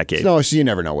last decade. No, so you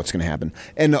never know what's going to happen.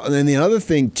 And then the other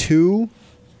thing, too,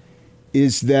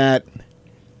 is that,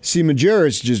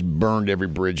 Majerus just burned every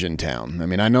bridge in town. I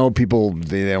mean, I know people,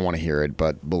 they don't want to hear it,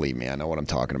 but believe me, I know what I'm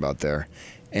talking about there.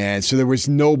 And so there was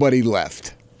nobody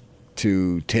left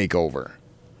to take over.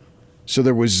 So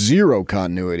there was zero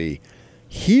continuity.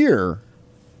 Here,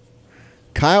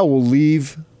 Kyle will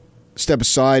step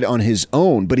aside on his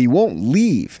own, but he won't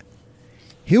leave.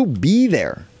 He'll be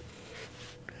there.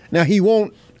 Now, he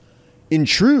won't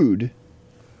intrude,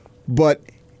 but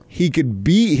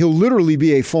he'll literally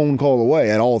be a phone call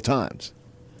away at all times.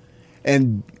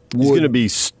 And he's going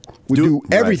to would do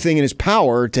everything in his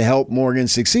power to help Morgan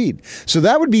succeed. So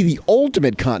that would be the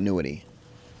ultimate continuity.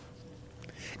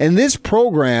 And this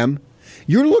program,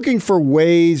 you're looking for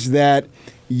ways that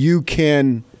you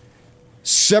can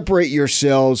separate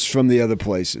yourselves from the other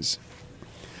places.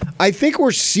 I think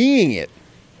we're seeing it.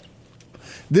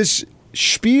 This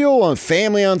spiel on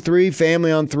family on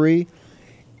three,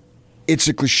 it's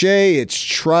a cliche, it's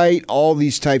trite, all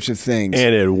these types of things.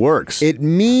 And it works. It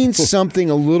means something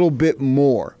a little bit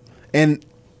more. And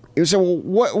you say,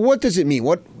 well, what does it mean?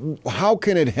 How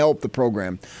can it help the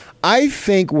program? I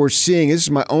think we're seeing, this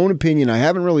is my own opinion, I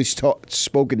haven't really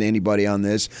spoken to anybody on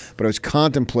this, but I was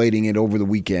contemplating it over the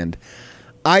weekend.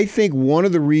 I think one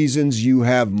of the reasons you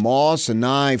have Moss,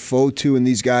 Anai, Fotu, and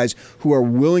these guys who are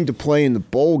willing to play in the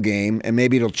bowl game, and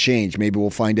maybe it'll change, maybe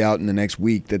we'll find out in the next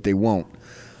week that they won't,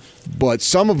 but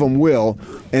some of them will,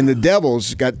 and the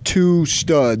Devils got 2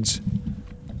 studs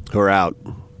who are out.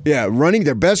 Yeah,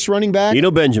 their best running back. Eno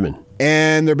Benjamin.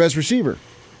 And their best receiver,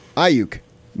 Ayuk.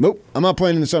 Nope, I'm not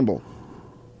playing in the Sun Bowl.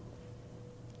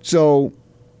 So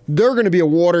they're going to be a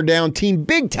watered-down team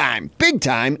big time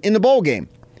in the bowl game.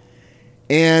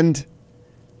 And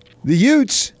the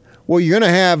Utes, well, you're going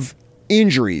to have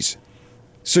injuries.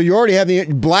 So you already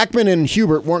have Blackman and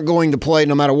Hubert weren't going to play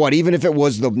no matter what. Even if it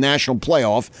was the national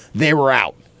playoff, they were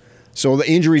out. So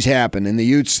the injuries happen, and the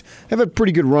Utes have a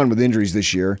pretty good run with injuries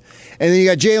this year. And then you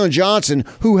got Jalen Johnson,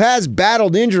 who has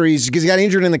battled injuries because he got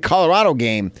injured in the Colorado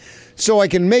game. So I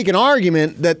can make an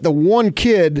argument that the one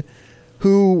kid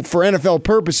who, for NFL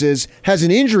purposes, has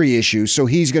an injury issue, so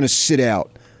he's going to sit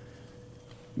out.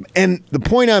 And the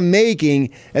point I'm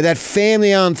making, that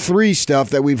family on three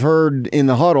stuff that we've heard in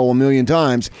the huddle a million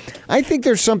times, I think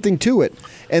there's something to it.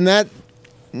 And that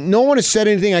no one has said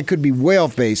anything, I could be way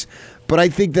off base, but I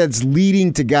think that's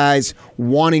leading to guys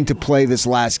wanting to play this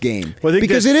last game. Well,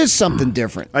 because it is something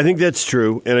different. I think that's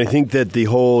true. And I think that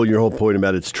your whole point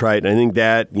about it's trite, and I think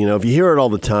that, if you hear it all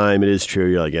the time, it is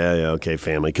true. You're like, yeah, okay,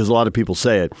 family, because a lot of people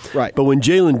say it. Right. But when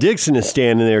Jalen Dixon is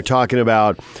standing there talking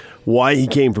about why he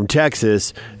came from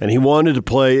Texas, and he wanted to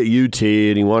play at UT,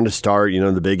 and he wanted to start,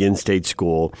 the big in-state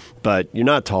school, but you're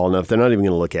not tall enough. They're not even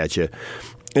going to look at you.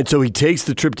 And so he takes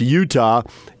the trip to Utah,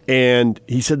 and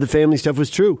he said the family stuff was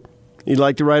true. He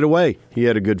liked it right away. He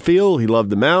had a good feel. He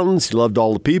loved the mountains. He loved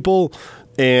all the people.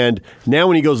 And now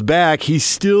when he goes back, he's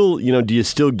still, do you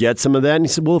still get some of that? And he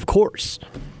said, well, of course.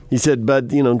 He said, but,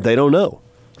 they don't know.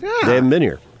 Yeah. They haven't been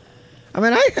here. I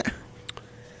mean,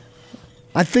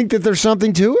 I think that there's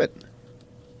something to it.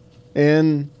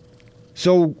 And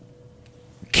so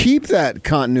keep that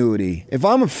continuity. If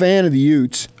I'm a fan of the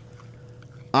Utes,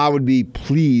 I would be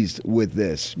pleased with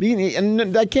this.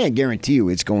 And I can't guarantee you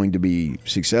it's going to be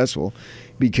successful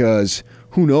because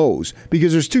who knows?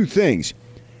 Because there's two things.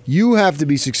 You have to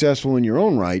be successful in your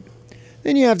own right,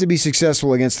 then you have to be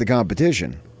successful against the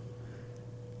competition.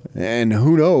 And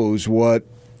who knows what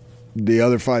the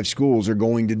other 5 schools are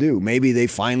going to do. Maybe they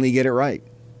finally get it right.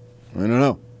 I don't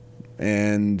know.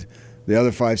 And the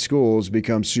other 5 schools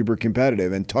become super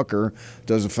competitive. And Tucker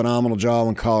does a phenomenal job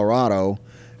in Colorado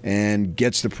and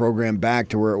gets the program back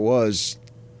to where it was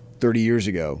 30 years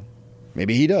ago.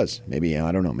 Maybe he does. Maybe,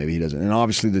 I don't know. Maybe he doesn't. And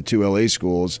obviously the 2 LA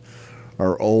schools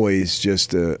are always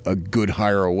just a good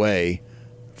hire away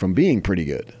from being pretty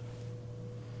good.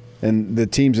 And the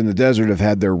teams in the desert have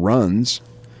had their runs.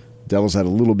 Devils had a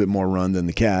little bit more run than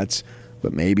the Cats,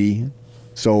 but maybe.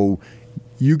 So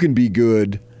you can be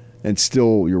good and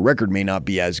still your record may not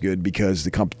be as good because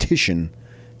the competition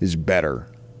is better.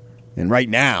 And right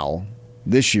now,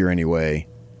 this year anyway,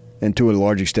 and to a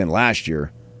large extent last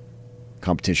year,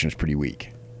 competition is pretty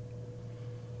weak.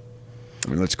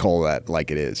 I mean, let's call that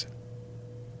like it is.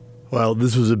 Well,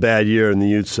 this was a bad year, and the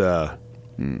Utes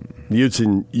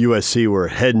and USC were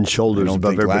head and shoulders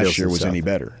above everybody else. Last year was any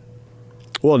better.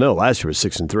 Well, no, last year was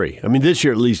 6-3. I mean, this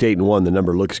year at least 8-1. The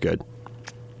number looks good.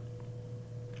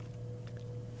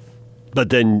 But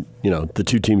then, the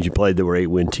 2 teams you played that were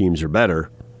 8-win teams or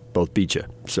better both beat you.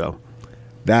 So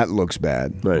that looks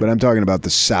bad. Right. But I'm talking about the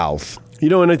South.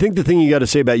 And I think the thing you got to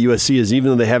say about USC is even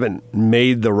though they haven't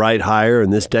made the right hire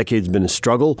and this decade's been a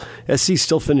struggle, SC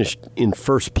still finished in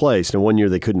first place. Now, one year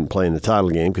they couldn't play in the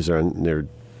title game because they're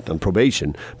on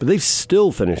probation, but they've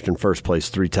still finished in first place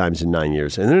 3 times in 9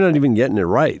 years, and they're not even getting it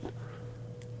right.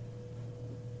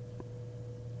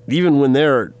 Even when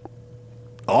they're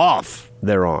off,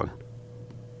 they're on.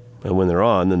 And when they're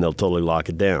on, then they'll totally lock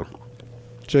it down.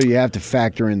 So you have to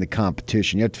factor in the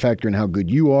competition. You have to factor in how good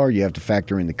you are. You have to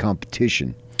factor in the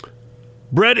competition.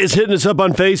 Brett is hitting us up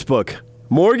on Facebook.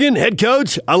 Morgan, head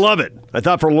coach, I love it. I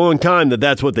thought for a long time that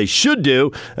that's what they should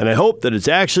do, and I hope that it's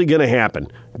actually going to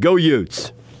happen. Go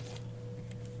Utes.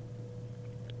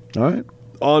 All right.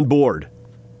 On board.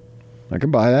 I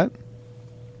can buy that.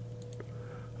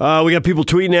 We got people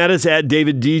tweeting at us at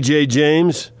David DJ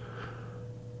James.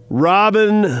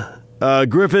 Robin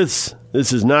Griffiths,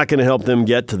 this is not going to help them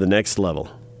get to the next level.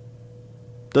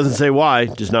 Doesn't say why,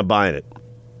 just not buying it.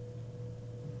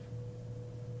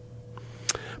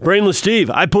 Brainless Steve,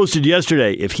 I posted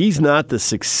yesterday, if he's not the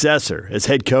successor as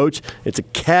head coach, it's a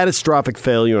catastrophic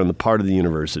failure on the part of the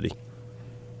university.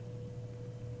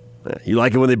 You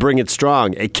like it when they bring it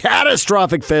strong. A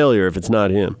catastrophic failure if it's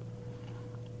not him.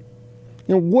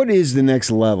 You know, what is the next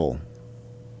level?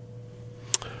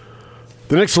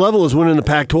 The next level is winning the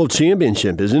Pac-12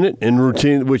 championship, isn't it? In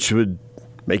routine, which would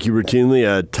make you routinely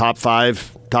a top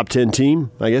 5, top 10 team,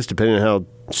 I guess, depending on how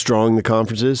strong the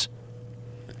conference is.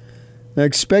 Now,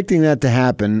 expecting that to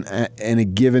happen in a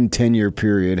given 10-year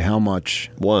period, how much?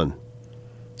 1.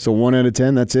 So 1 out of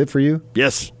 10, that's it for you?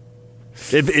 Yes.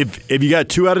 If you got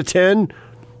 2 out of 10,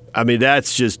 I mean,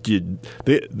 that's just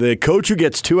the coach who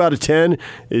gets 2 out of 10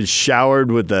 is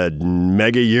showered with a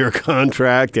mega year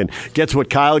contract and gets what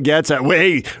Kyle gets.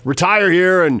 Hey, retire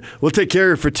here and we'll take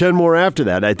care of you for 10 more after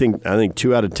that. I think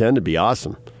 2 out of 10 would be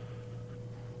awesome.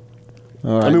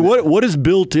 All right. I mean, what is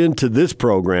built into this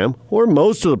program, or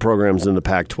most of the programs in the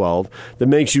Pac-12, that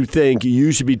makes you think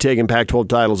you should be taking Pac-12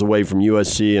 titles away from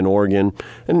USC and Oregon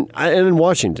and in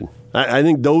Washington? I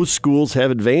think those schools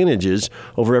have advantages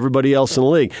over everybody else in the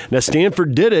league. Now,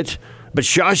 Stanford did it, but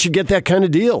Shaw should get that kind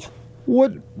of deal.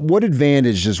 What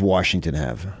advantage does Washington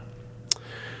have?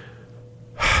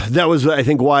 That was, I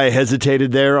think, why I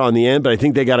hesitated there on the end, but I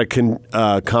think they got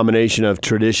a combination of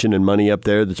tradition and money up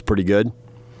there that's pretty good.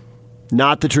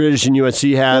 Not the tradition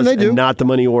USC has, and not the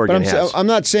money Oregon has. I'm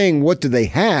not saying what do they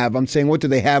have. I'm saying what do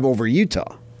they have over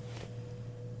Utah?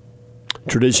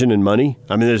 Tradition and money?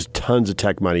 I mean, there's tons of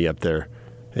tech money up there.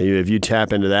 If you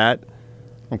tap into that.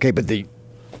 Okay, but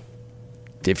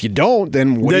if you don't,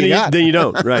 then what do you got? Then you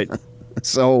don't, right.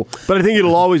 But I think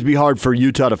it'll always be hard for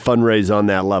Utah to fundraise on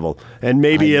that level. And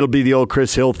maybe it'll be the old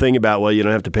Chris Hill thing about, well, you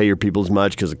don't have to pay your people as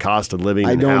much because the cost of living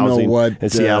and housing in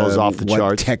Seattle's off the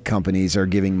charts. Tech companies are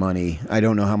giving money. I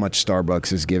don't know how much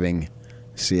Starbucks is giving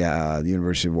the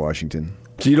University of Washington.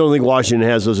 So you don't think Washington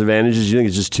has those advantages? You think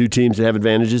it's just 2 teams that have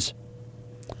advantages?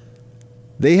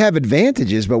 They have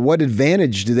advantages, but what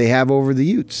advantage do they have over the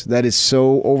Utes that is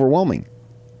so overwhelming?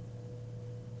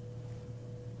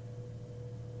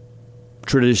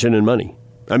 Tradition and money.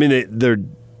 I mean,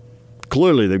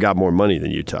 they've got more money than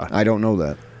Utah. I don't know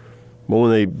that. Well, when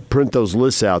they print those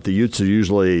lists out, the Utes are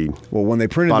usually when they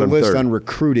printed the list third. on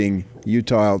recruiting,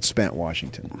 Utah outspent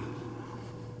Washington.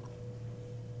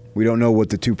 We don't know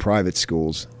what the 2 private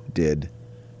schools did,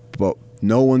 but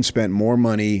no one spent more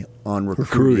money on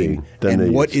recruiting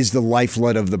and what is the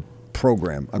lifeblood of the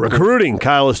program? Recruiting,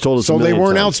 Kyle has told us. So they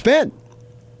weren't outspent.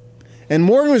 And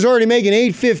Morgan was already making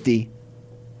 $850,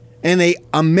 and they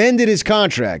amended his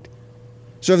contract.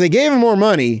 So if they gave him more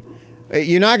money,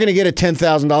 you're not going to get a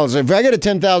 $10,000. If I get a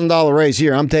 $10,000 raise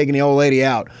here, I'm taking the old lady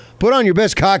out. Put on your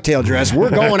best cocktail dress. We're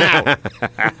going out.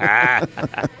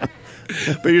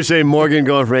 But you're saying Morgan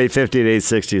going from $850 to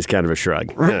 $860 is kind of a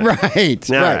shrug. Right.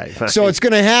 So it's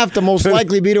going to have to most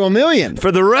likely be to $1 million.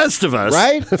 For the rest of us.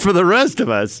 Right? For the rest of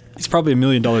us. It's probably $1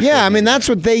 million. Yeah, I mean, that's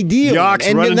what they deal. Yawks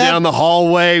running down the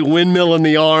hallway, windmill in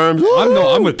the arms.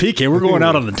 I'm with PK. We're going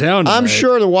out on the town tonight. I'm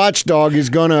sure the watchdog is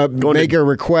going to make a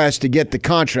request to get the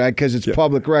contract because it's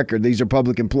public record. These are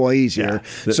public employees here.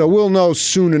 So we'll know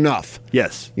soon enough.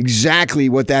 Yes. Exactly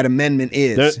what that amendment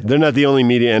is. They're not the only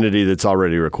media entity that's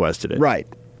already requested it. Right.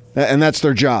 And that's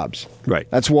their jobs. Right.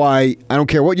 That's why I don't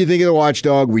care what you think of the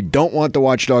watchdog. We don't want the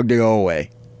watchdog to go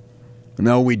away.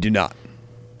 No, we do not.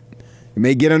 It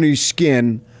may get under your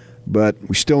skin, but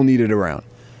we still need it around.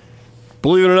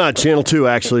 Believe it or not, Channel 2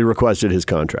 actually requested his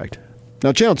contract.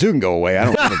 Now, Channel 2 can go away. I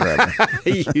don't want to grab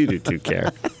it. You do too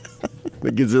care.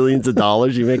 The gazillions of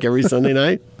dollars you make every Sunday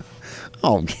night?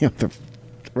 Oh, the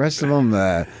rest of them,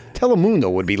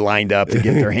 Telemundo would be lined up to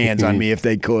get their hands on me if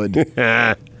they could.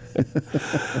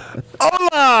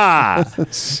 Hola!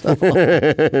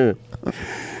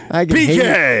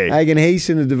 PK! I can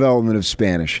hasten the development of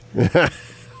Spanish.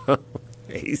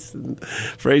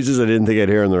 Phrases I didn't think I'd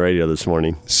hear on the radio this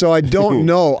morning. So I don't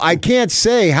know. I can't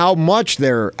say how much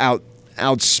they're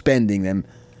outspending them.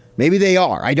 Maybe they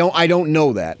are. I don't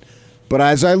know that. But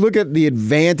as I look at the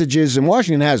advantages, and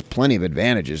Washington has plenty of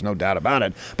advantages, no doubt about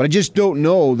it, but I just don't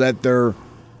know that they're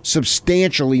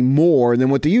substantially more than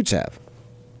what the Utes have.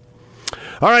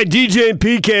 All right, DJ and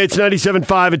PK, it's 97.5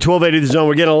 at 1280 The Zone.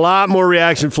 We're getting a lot more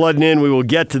reaction flooding in. We will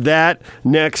get to that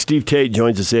next. Steve Tate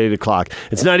joins us at 8 o'clock.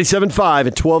 It's 97.5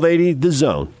 at 1280 The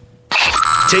Zone.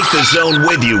 Take the Zone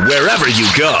with you wherever you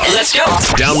go. Let's go.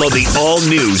 Download the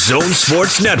all-new Zone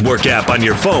Sports Network app on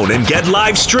your phone and get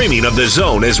live streaming of the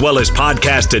Zone as well as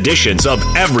podcast editions of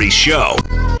every show.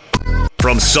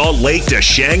 From Salt Lake to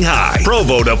Shanghai,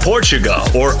 Provo to Portugal,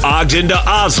 or Ogden to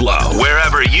Oslo,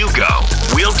 wherever you go,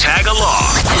 we'll tag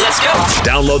along. Let's go.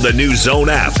 Download the new Zone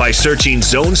app by searching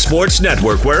Zone Sports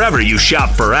Network wherever you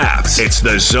shop for apps. It's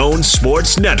the Zone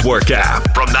Sports Network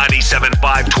app from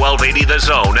 97.5 1280 The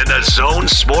Zone and the Zone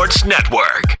Sports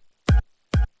Network.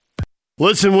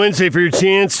 Listen Wednesday for your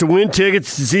chance to win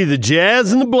tickets to see the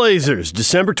Jazz and the Blazers,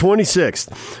 December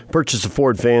 26th. Purchase a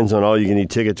Ford Fan Zone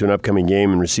all-you-can-eat ticket to an upcoming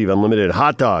game and receive unlimited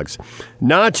hot dogs,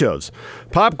 nachos,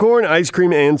 popcorn, ice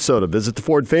cream, and soda. Visit the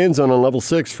Ford Fan Zone on Level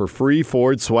 6 for free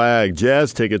Ford swag,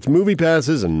 Jazz tickets, movie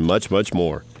passes, and much, much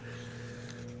more.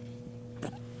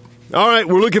 All right,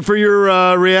 we're looking for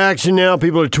your reaction now.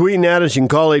 People are tweeting at us. You can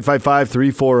call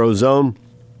 855-340-ZONE.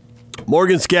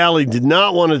 Morgan Scally did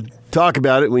not want to talk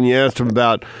about it when you asked him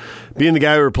about being the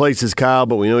guy who replaces Kyle,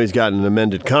 but we know he's got an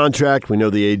amended contract. We know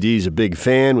the AD's a big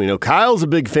fan. We know Kyle's a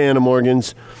big fan of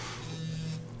Morgan's.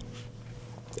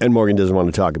 And Morgan doesn't want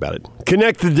to talk about it.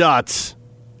 Connect the dots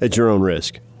at your own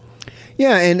risk.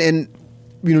 Yeah, and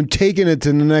you know, taking it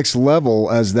to the next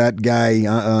level, as that guy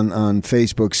on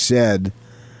Facebook said,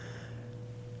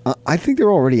 I think they're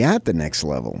already at the next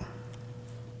level.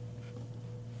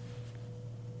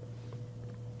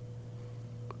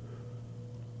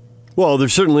 Well, they're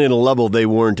certainly at a level they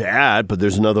weren't at, but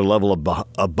there's another level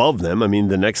above them. I mean,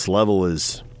 the next level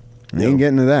is... They ain't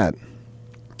getting to that.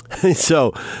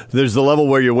 So there's the level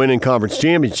where you're winning conference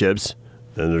championships,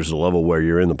 and there's the level where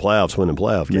you're in the playoffs winning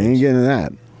playoff games. They ain't getting to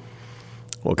that.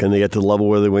 Well, can they get to the level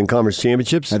where they win conference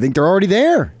championships? I think they're already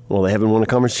there. Well, they haven't won a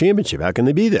conference championship. How can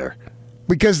they be there?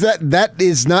 Because that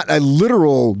is not a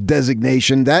literal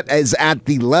designation. That is at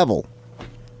the level.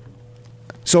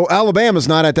 So Alabama's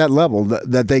not at that level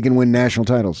that they can win national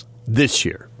titles this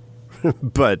year.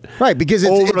 But right, because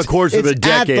over the course of a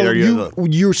decade,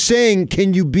 you're saying,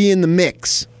 can you be in the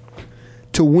mix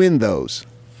to win those?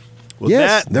 Well,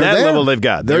 yes, that level they've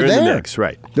got. They're in the mix,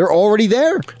 right? They're already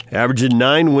there. Averaging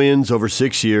 9 wins over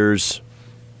 6 years.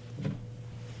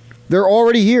 They're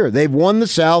already here. They've won the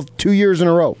South 2 years in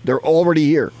a row. They're already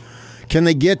here. Can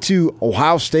they get to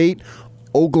Ohio State,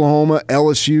 Oklahoma,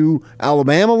 LSU,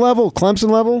 Alabama level, Clemson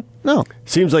level? No.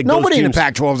 Seems like nobody in the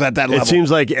Pac-12 is at that level. It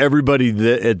seems like everybody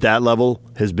at that level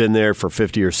has been there for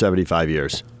 50 or 75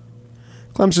 years.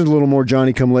 Clemson's a little more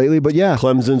Johnny-come-lately, but yeah.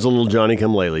 Clemson's a little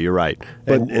Johnny-come-lately, you're right.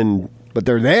 But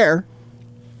they're there.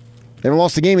 They haven't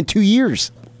lost a game in 2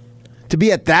 years. To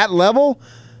be at that level?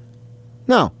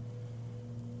 No.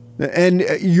 And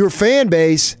your fan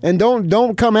base, and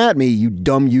don't come at me, you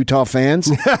dumb Utah fans.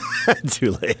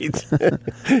 Too late.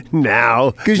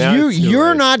 Now. Because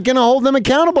you're not going to hold them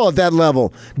accountable at that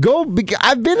level.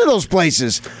 I've been to those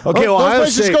places. Okay, those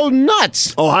places go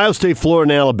nuts. Ohio State,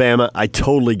 Florida, and Alabama, I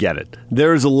totally get it.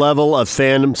 There's a level of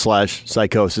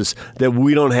fandom/psychosis that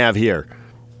we don't have here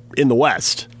in the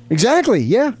West. Exactly,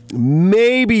 yeah.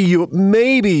 Maybe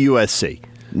USC.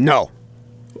 No.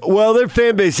 Well, their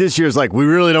fan base this year is like, we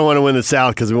really don't want to win the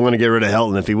South because we want to get rid of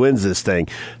Helton if he wins this thing.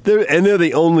 They're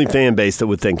the only fan base that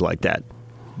would think like that.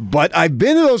 But I've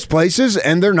been to those places,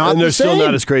 and they're not and they're the same. Still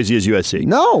not as crazy as USC.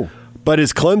 No. But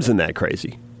is Clemson that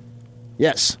crazy?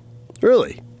 Yes.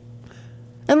 Really?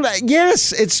 And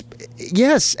yes,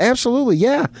 absolutely,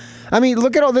 yeah. I mean,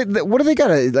 look at all what do they got?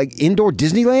 Indoor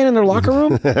Disneyland in their locker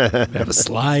room? They have a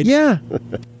slide. Yeah.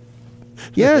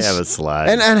 Yes. They have a slide.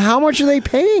 And how much are they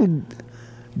paying?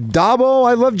 Dabo,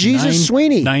 I love Jesus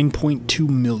Sweeney. $9.2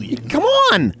 million. Come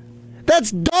on.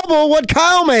 That's double what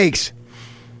Kyle makes.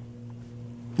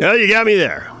 No, you got me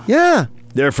there. Yeah.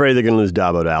 They're afraid they're going to lose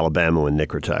Dabo to Alabama when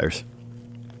Nick retires.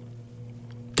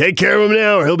 Take care of him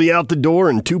now or he'll be out the door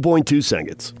in 2.2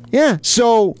 seconds. Yeah,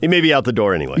 so... He may be out the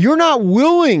door anyway. You're not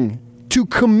willing to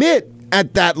commit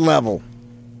at that level.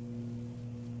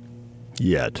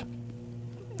 Yet.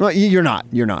 No, you're not.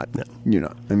 You're not. No. You're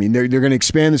not. I mean, they're going to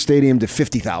expand the stadium to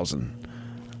 50,000.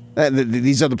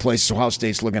 These other places, Ohio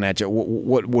State's looking at you.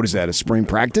 What is that, a spring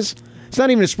practice? It's not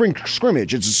even a spring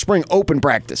scrimmage. It's a spring open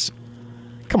practice.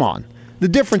 Come on. The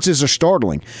differences are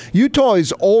startling. Utah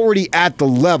is already at the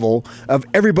level of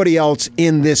everybody else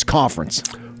in this conference.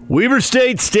 Weber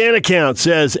State Stan account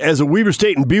says, as a Weber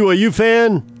State and BYU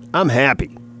fan, I'm happy.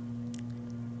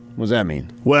 What does that mean?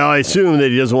 Well, I assume that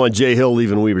he doesn't want Jay Hill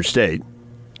leaving Weber State.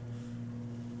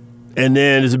 And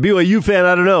then as a BYU fan,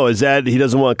 I don't know, is that he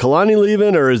doesn't want Kalani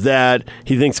leaving, or is that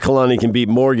he thinks Kalani can beat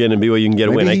Morgan and BYU can get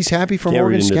a win? Maybe he's happy for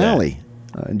Morgan Scally.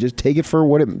 And just take it for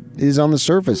what it is on the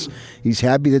surface. He's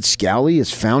happy that Scally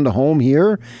has found a home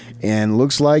here and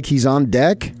looks like he's on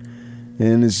deck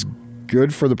and is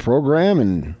good for the program,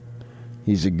 and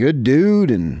he's a good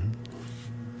dude, and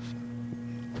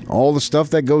all the stuff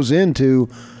that goes into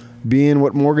being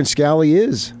what Morgan Scally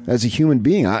is as a human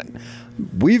being.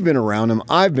 We've been around him.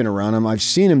 I've been around him. I've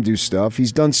seen him do stuff.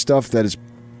 He's done stuff that is,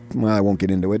 well, I won't get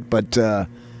into it, but I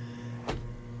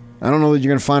don't know that you're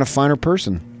going to find a finer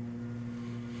person.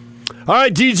 All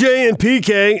right, DJ and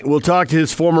PK, we'll talk to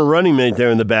his former running mate there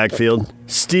in the backfield,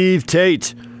 Steve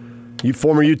Tate. You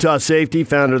former Utah safety,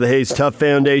 founder of the Hayes Tough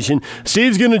Foundation.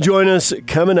 Steve's going to join us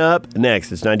coming up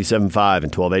next. It's 97.5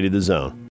 and 1280 The Zone.